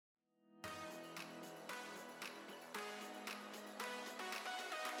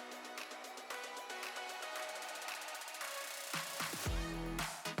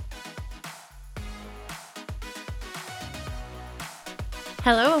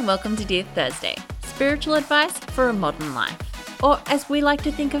Hello and welcome to Dear Thursday, spiritual advice for a modern life. Or as we like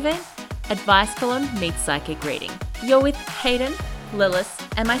to think of it, advice column meets psychic reading. You're with Hayden,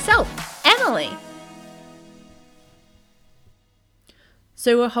 Lilith, and myself, Emily.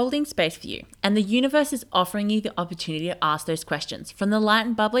 So we're holding space for you, and the universe is offering you the opportunity to ask those questions, from the light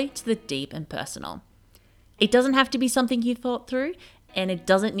and bubbly to the deep and personal. It doesn't have to be something you thought through, and it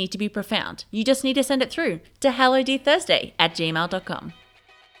doesn't need to be profound. You just need to send it through to hellodearthursday@gmail.com.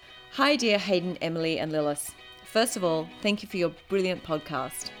 Hi, dear Hayden, Emily, and Lilith. First of all, thank you for your brilliant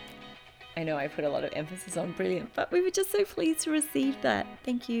podcast. I know I put a lot of emphasis on brilliant, but we were just so pleased to receive that.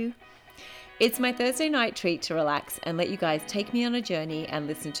 Thank you. It's my Thursday night treat to relax and let you guys take me on a journey and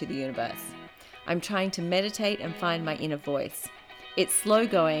listen to the universe. I'm trying to meditate and find my inner voice. It's slow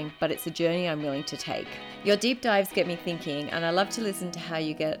going, but it's a journey I'm willing to take. Your deep dives get me thinking, and I love to listen to how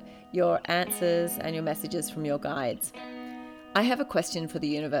you get your answers and your messages from your guides. I have a question for the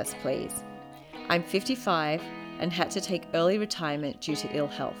universe, please. I'm 55 and had to take early retirement due to ill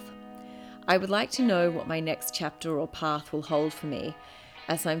health. I would like to know what my next chapter or path will hold for me,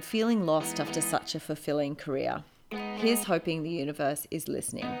 as I'm feeling lost after such a fulfilling career. Here's hoping the universe is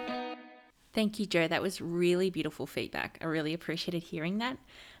listening. Thank you, Joe. That was really beautiful feedback. I really appreciated hearing that,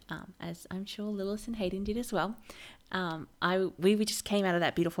 as I'm sure Lilith and Hayden did as well. We just came out of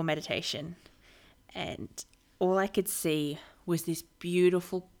that beautiful meditation, and all I could see was this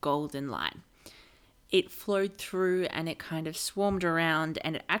beautiful golden light. It flowed through and it kind of swarmed around,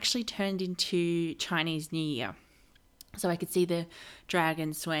 and it actually turned into Chinese New Year. So I could see the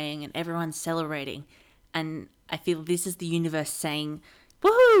dragon swaying and everyone celebrating. And I feel this is the universe saying,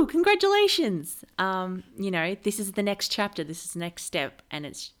 woohoo, congratulations. This is the next chapter. This is the next step, and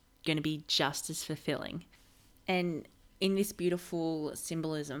it's going to be just as fulfilling. And in this beautiful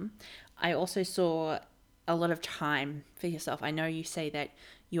symbolism, I also saw a lot of time for yourself. I know you say that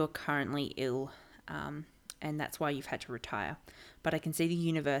you're currently ill, and that's why you've had to retire. But I can see the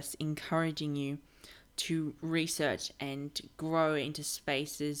universe encouraging you to research and grow into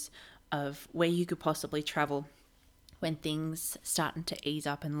spaces of where you could possibly travel when things starting to ease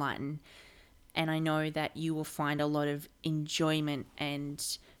up and lighten. And I know that you will find a lot of enjoyment and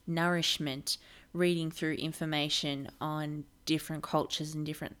nourishment reading through information on different cultures and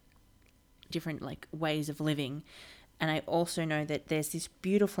different ways of living. And I also know that there's this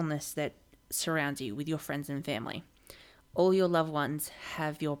beautifulness that surrounds you with your friends and family. All your loved ones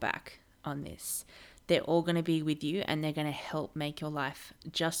have your back on this. They're all going to be with you, and they're going to help make your life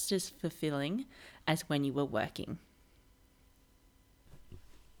just as fulfilling as when you were working.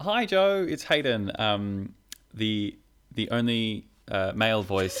 Hi, Joe. It's Hayden, the only male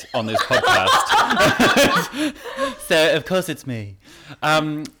voice on this podcast. So, of course, it's me.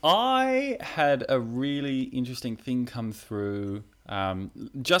 I had a really interesting thing come through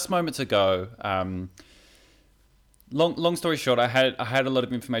just moments ago. Long story short, I had a lot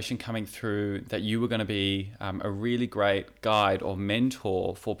of information coming through that you were going to be a really great guide or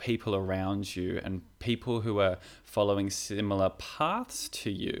mentor for people around you and people who are following similar paths to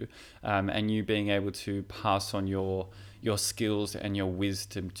you, and you being able to pass on your skills and your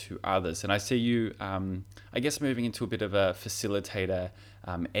wisdom to others. And I see you, I guess, moving into a bit of a facilitator,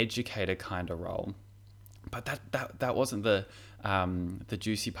 educator kind of role. But that wasn't the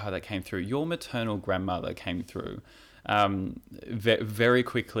juicy part that came through. Your maternal grandmother came through very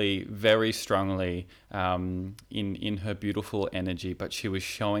quickly, very strongly, in her beautiful energy. But she was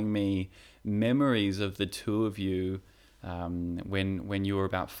showing me memories of the two of you when you were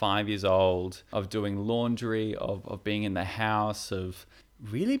about 5 years old, of doing laundry, of being in the house, of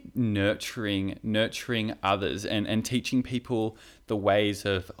really nurturing others and teaching people the ways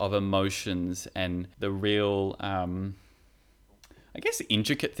of emotions and the real, I guess,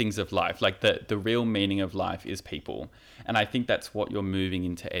 intricate things of life. Like the real meaning of life is people. And I think that's what you're moving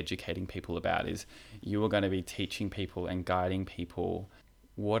into educating people about, is you are going to be teaching people and guiding people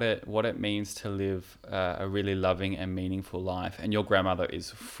what it means to live a really loving and meaningful life. And your grandmother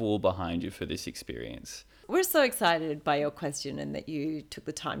is full behind you for this experience. We're so excited by your question and that you took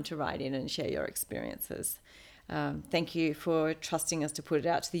the time to write in and share your experiences. Thank you for trusting us to put it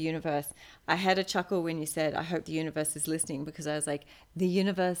out to the universe. I had a chuckle when you said, I hope the universe is listening, because I was like, the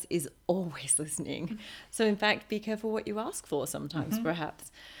universe is always listening. So in fact, be careful what you ask for sometimes, perhaps.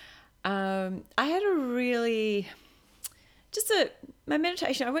 I had my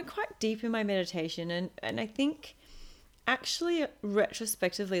meditation, I went quite deep in my meditation, and I think actually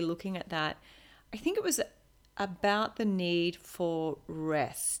retrospectively looking at that, I think it was about the need for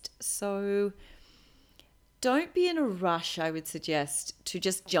rest. So don't be in a rush, I would suggest, to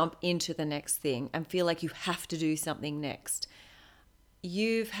just jump into the next thing and feel like you have to do something next.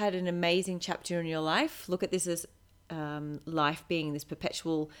 you've had an amazing chapter in your life. Look at this as life being this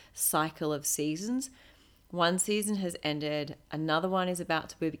perpetual cycle of seasons. One season has ended, another one is about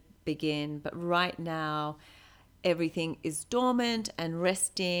to begin, but right now everything is dormant and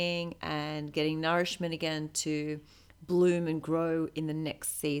resting and getting nourishment again to bloom and grow in the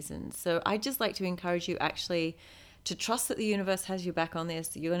next season. So I just like to encourage you actually to trust that the universe has your back on this,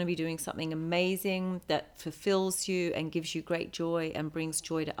 that you're going to be doing something amazing that fulfills you and gives you great joy and brings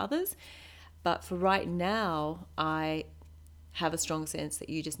joy to others. But for right now, I have a strong sense that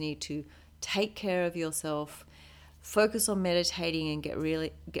you just need to take care of yourself, focus on meditating and get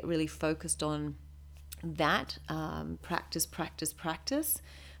really focused on that. Practice,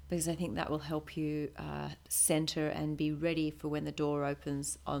 because I think that will help you center and be ready for when the door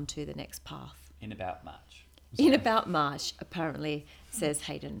opens onto the next path. In about March. In about March, apparently, says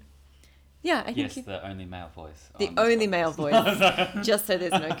Hayden. Yeah, I think the only male voice. The only male voice, just so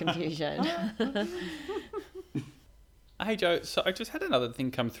there's no confusion. Hey Joe, so I just had another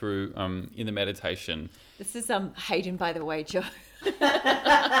thing come through in the meditation. This is Hayden, by the way, Joe.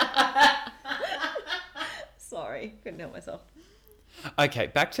 Sorry, couldn't help myself. Okay,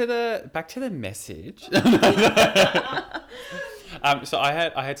 back to the message. So I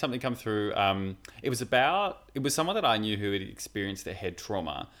had something come through. It was someone that I knew who had experienced their head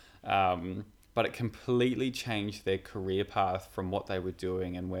trauma, but it completely changed their career path from what they were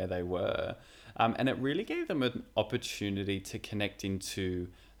doing and where they were, and it really gave them an opportunity to connect into,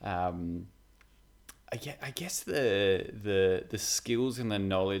 I guess the skills and the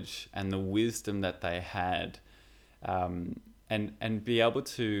knowledge and the wisdom that they had. And be able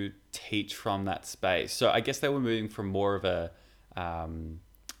to teach from that space. So I guess they were moving from more of a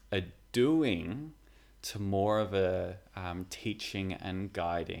doing to more of a teaching and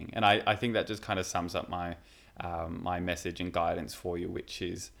guiding. And I think that just kind of sums up my my message and guidance for you, which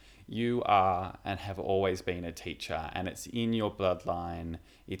is you are and have always been a teacher, and it's in your bloodline,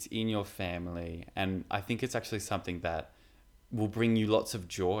 it's in your family, and I think it's actually something that will bring you lots of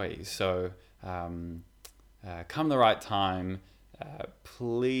joy. So come the right time,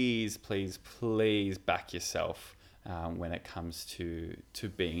 please back yourself when it comes to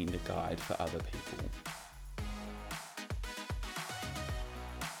being the guide for other people.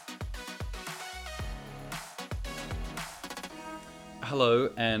 Hello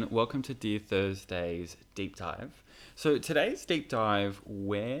and welcome to Dear Thursday's Deep Dive. So today's deep dive,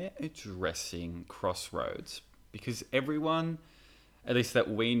 we're addressing crossroads because everyone, at least that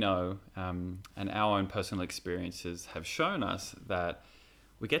we know, and our own personal experiences have shown us that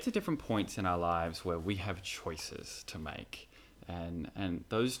we get to different points in our lives where we have choices to make. And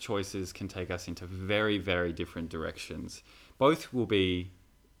those choices can take us into very, very different directions. Both will be,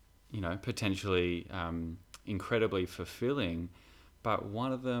 potentially incredibly fulfilling, but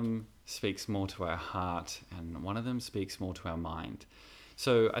one of them speaks more to our heart and one of them speaks more to our mind.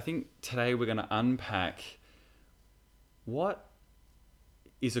 So I think today we're going to unpack what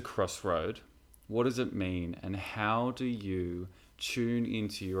is a crossroad, what does it mean, and how do you tune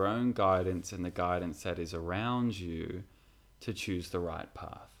into your own guidance and the guidance that is around you to choose the right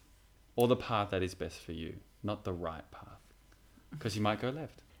path, or the path that is best for you, not the right path, because you might go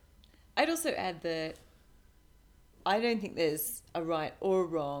left. I'd also add that I don't think there's a right or a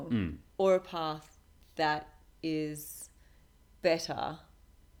wrong or a path that is better.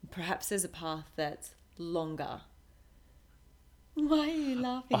 Perhaps there's a path that's longer. Why are you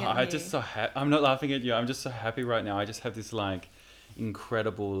laughing at me? I'm not laughing at you. I'm just so happy right now. I just have this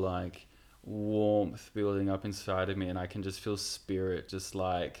incredible warmth building up inside of me, and I can just feel spirit just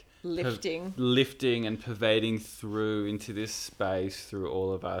lifting and pervading through into this space through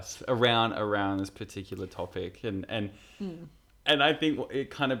all of us around this particular topic, and I think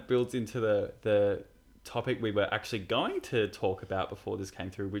it kind of builds into the topic we were actually going to talk about before this came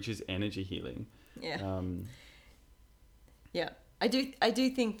through, which is energy healing. Yeah, I do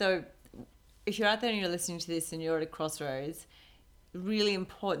think though, if you're out there and you're listening to this and you're at a crossroads, really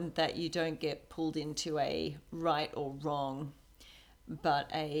important that you don't get pulled into a right or wrong,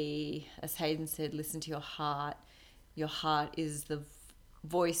 but as Hayden said, listen to your heart. Your heart is the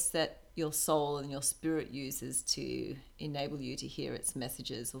voice that your soul and your spirit uses to enable you to hear its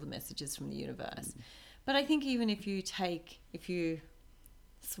messages, or the messages from the universe. But I think even if you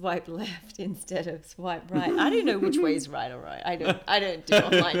swipe left instead of swipe right, I don't know which way is right or right. I don't do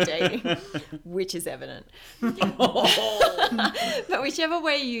online dating, which is evident. But whichever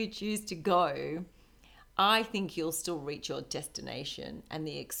way you choose to go, I think you'll still reach your destination, and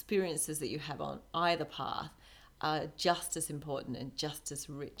the experiences that you have on either path are just as important and just as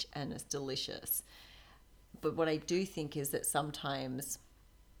rich and as delicious. But what I do think is that sometimes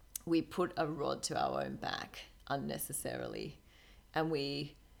we put a rod to our own back unnecessarily, and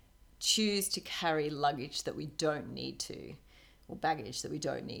we choose to carry luggage that we don't need to, or baggage that we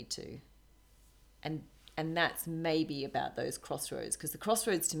don't need to. And that's maybe about those crossroads, because the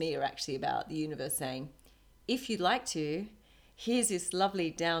crossroads to me are actually about the universe saying, if you'd like to, here's this lovely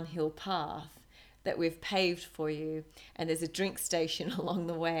downhill path that we've paved for you, and there's a drink station along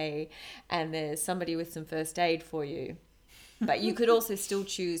the way, and there's somebody with some first aid for you. But you could also still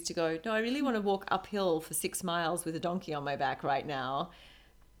choose to go, no, I really want to walk uphill for 6 miles with a donkey on my back right now,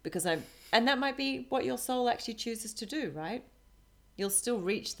 and that might be what your soul actually chooses to do, right? You'll still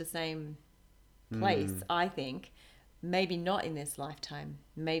reach the same place, I think. Maybe not in this lifetime,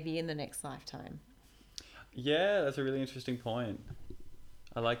 maybe in the next lifetime. Yeah, that's a really interesting point.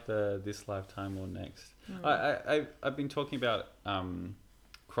 I like this lifetime or next. I've been talking about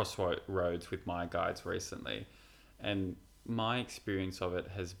crossroads with my guides recently, and my experience of it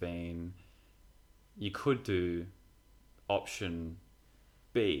has been, you could do option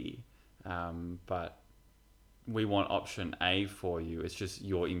B, but we want option A for you. It's just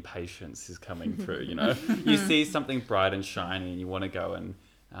your impatience is coming through, you know. You see something bright and shiny and you want to go and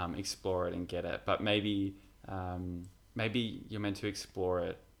explore it and get it, but maybe you're meant to explore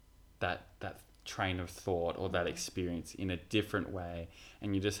it, that train of thought or that experience in a different way,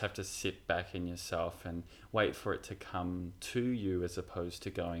 and you just have to sit back in yourself and wait for it to come to you, as opposed to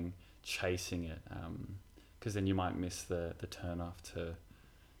going chasing it, because then you might miss the turn off to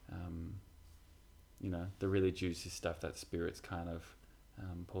you know, the really juicy stuff that spirit's kind of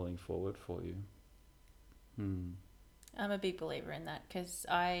pulling forward for you. I'm a big believer in that, because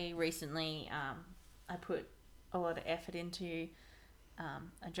I recently I put a lot of effort into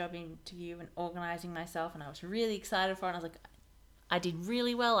a job interview and organising myself, and I was really excited for it. And I was like, I did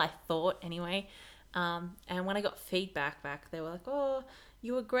really well, I thought anyway. And when I got feedback back, they were like, oh,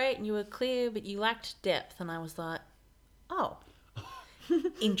 you were great and you were clear, but you lacked depth. And I was like, oh,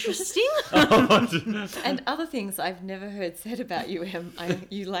 interesting. And other things I've never heard said about you, Em.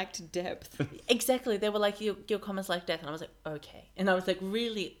 You lacked depth. Exactly. They were like, your comments lacked depth. And I was like, okay. And I was like,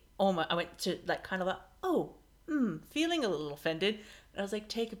 really, almost, I went to like kind of like, oh, feeling a little offended. And I was like,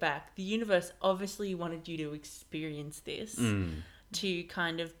 take it back. The universe obviously wanted you to experience this to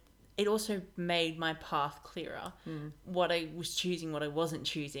kind of, it also made my path clearer. What I was choosing, what I wasn't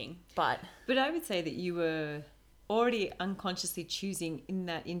choosing. But I would say that you were already unconsciously choosing in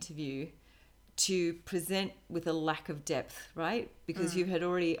that interview to present with a lack of depth, right? Because you had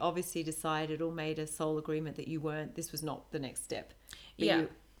already obviously decided or made a soul agreement that this was not the next step. But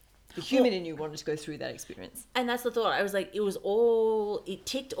the human in you wanted to go through that experience. And that's the thought. I was like, it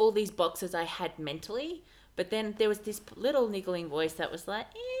ticked all these boxes I had mentally, but then there was this little niggling voice that was like,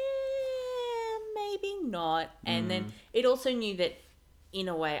 maybe not. And then it also knew that, in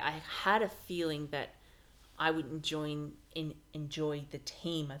a way, I had a feeling that I would enjoy the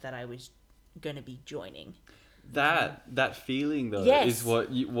team that I was going to be joining. That feeling though, yes, is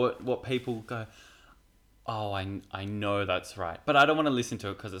what people go, oh, I know that's right, but I don't want to listen to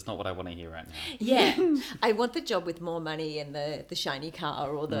it because it's not what I want to hear right now. Yeah. I want the job with more money and the shiny car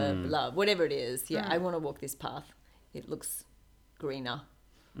or the love, whatever it is. Yeah, I want to walk this path. It looks greener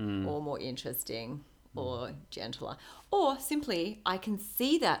or more interesting or gentler. Or simply, I can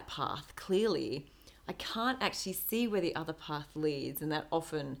see that path clearly. I can't actually see where the other path leads, and that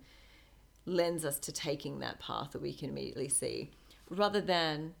often lends us to taking that path that we can immediately see. Rather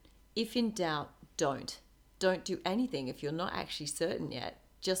than, if in doubt, don't do anything if you're not actually certain yet.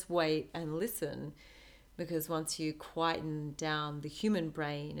 Just wait and listen, because once you quieten down the human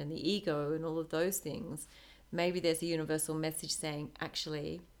brain and the ego and all of those things, maybe there's a universal message saying,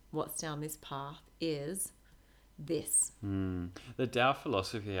 actually, what's down this path is this. The Tao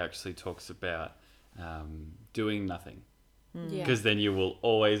philosophy actually talks about doing nothing, Yeah. because then you will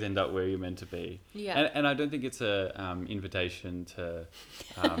always end up where you're meant to be. Yeah. And I don't think it's a invitation to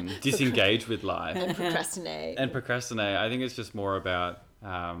disengage with life And procrastinate. I think it's just more about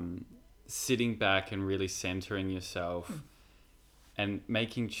sitting back and really centering yourself and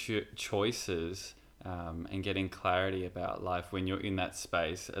making choices and getting clarity about life when you're in that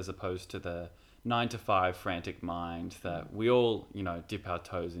space, as opposed to the 9-to-5 frantic mind that we all, dip our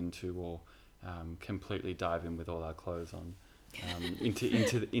toes into, or completely dive in with all our clothes on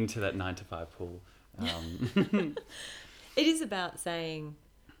into that 9-to-5 pool. It is about saying,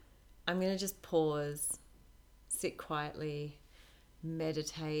 I'm going to just pause, sit quietly,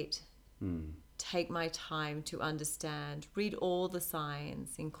 meditate, take my time to understand, read all the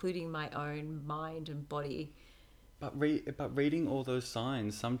signs, including my own mind and body. But reading all those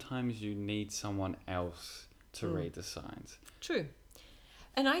signs, sometimes you need someone else to read the signs. True.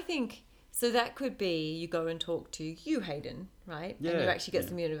 And I think, so that could be you go and talk to you, Hayden, right? And you Yeah, actually get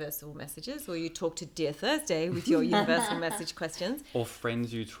some universal messages, or you talk to Dear Thursday with your universal message questions. Or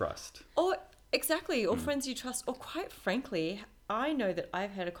friends you trust. Or exactly, or friends you trust. Or quite frankly, I know that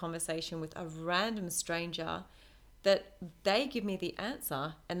I've had a conversation with a random stranger that they give me the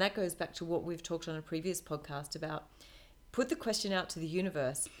answer. And that goes back to what we've talked on a previous podcast about. Put the question out to the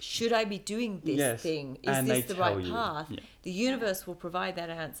universe. Should I be doing this Yes, thing? Is and this they the right tell you. path? Yeah. The universe will provide that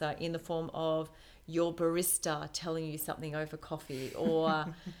answer in the form of your barista telling you something over coffee, or,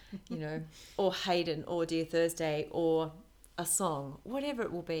 or Hayden, or Dear Thursday, or a song, whatever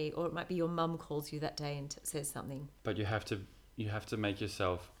it will be. Or it might be your mum calls you that day and says something. But you have to make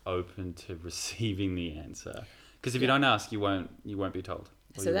yourself open to receiving the answer. Because if you don't ask, you won't be told.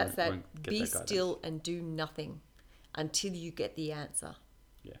 Or So you that's won't get be that guidance. still and do nothing until you get the answer.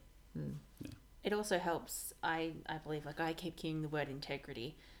 Yeah. It also helps, I believe, like I keep hearing the word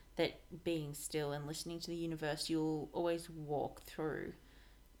integrity, that being still and listening to the universe, you'll always walk through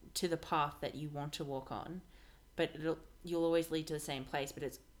to the path that you want to walk on, but you'll always lead to the same place, but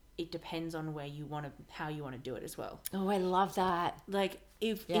it depends on how you want to do it as well. Oh, I love that. Like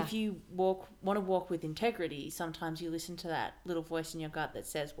if you want to walk with integrity, sometimes you listen to that little voice in your gut that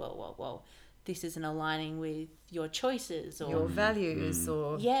says, well, this isn't aligning with your choices or Your values,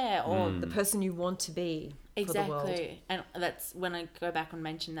 or or the person you want to be for the world. exactly. And that's when I go back and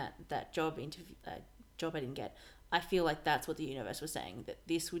mention that job interview, job I didn't get. I feel like that's what the universe was saying, that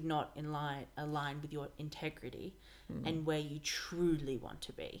this would not align with your integrity and where you truly want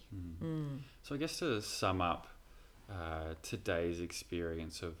to be. So I guess to sum up today's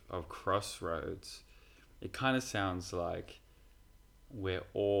experience of Crossroads, it kind of sounds like we're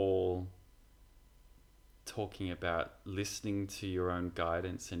all talking about listening to your own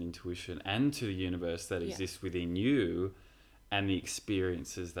guidance and intuition and to the universe that exists within you and the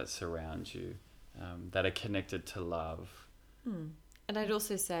experiences that surround you, that are connected to love. And I'd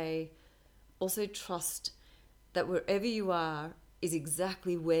also say, trust that wherever you are is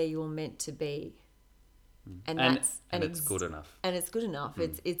exactly where you're meant to be. And it's good enough. And it's good enough.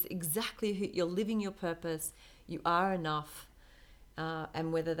 It's exactly who you're living your purpose. You are enough.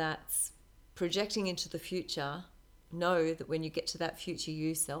 And whether that's projecting into the future, know that when you get to that future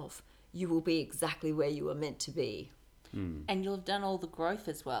you self, you will be exactly where you were meant to be. And you'll have done all the growth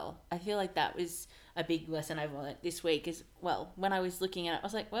as well. I feel like that was a big lesson I've learned this week is, well, when I was looking at it, I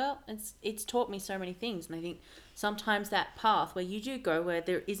was like, well, it's taught me so many things. And I think sometimes that path where you do go, where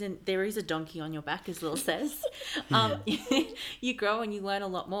there is a donkey on your back, as Lil says, you grow and you learn a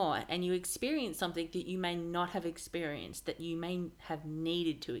lot more and you experience something that you may not have experienced, that you may have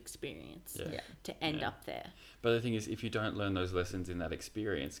needed to experience to end up there. But the thing is, if you don't learn those lessons in that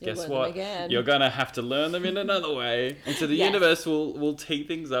experience, You'll guess learn them what? again. You're going to have to learn them in another way. And so the Yes. universe will tee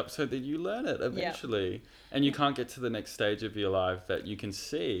things up so that you learn it eventually. And you can't get to the next stage of your life that you can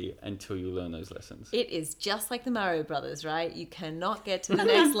see until you learn those lessons. It is just like the Mario Brothers, right? You cannot get to the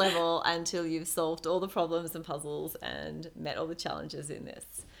next level until you've solved all the problems and puzzles and met all the challenges in this.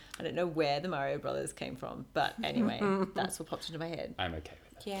 I don't know where the Mario Brothers came from, but anyway, that's what popped into my head. I'm okay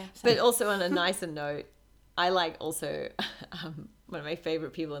with that. Yeah. But also on a nicer note, I like also one of my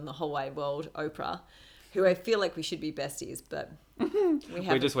favorite people in the whole wide world, Oprah, who I feel like we should be besties, but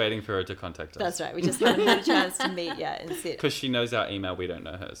We're just waiting for her to contact us. That's right. We just haven't had a chance to meet yet and sit. Because she knows our email, we don't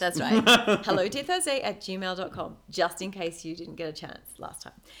know hers. That's right. Hello, dearthursday@gmail.com, just in case you didn't get a chance last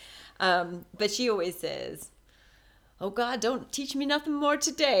time. But she always says, oh God, don't teach me nothing more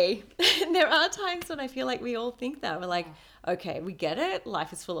today. And there are times when I feel like we all think that. We're like, okay, we get it.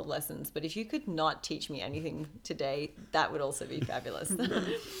 Life is full of lessons. But if you could not teach me anything today, that would also be fabulous.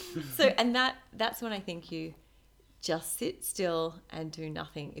 And that's when I think you just sit still and do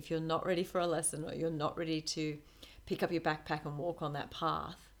nothing. If you're not ready for a lesson or you're not ready to pick up your backpack and walk on that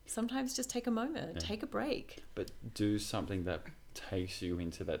path, sometimes just take a moment, take a break. But do something that takes you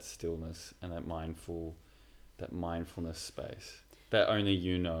into that stillness and that mindfulness space that only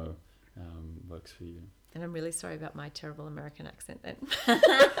you know works for you. And I'm really sorry about my terrible American accent then.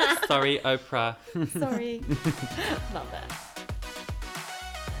 Sorry, Oprah. Sorry. Love that.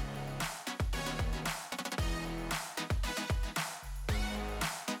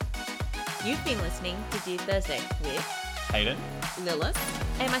 You've been listening to Dear Thursday with Hayden. Lilith,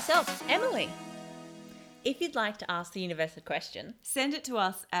 and myself, Emily. If you'd like to ask the universe a question, send it to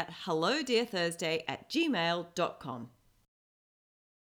us at hellodearthursday@gmail.com.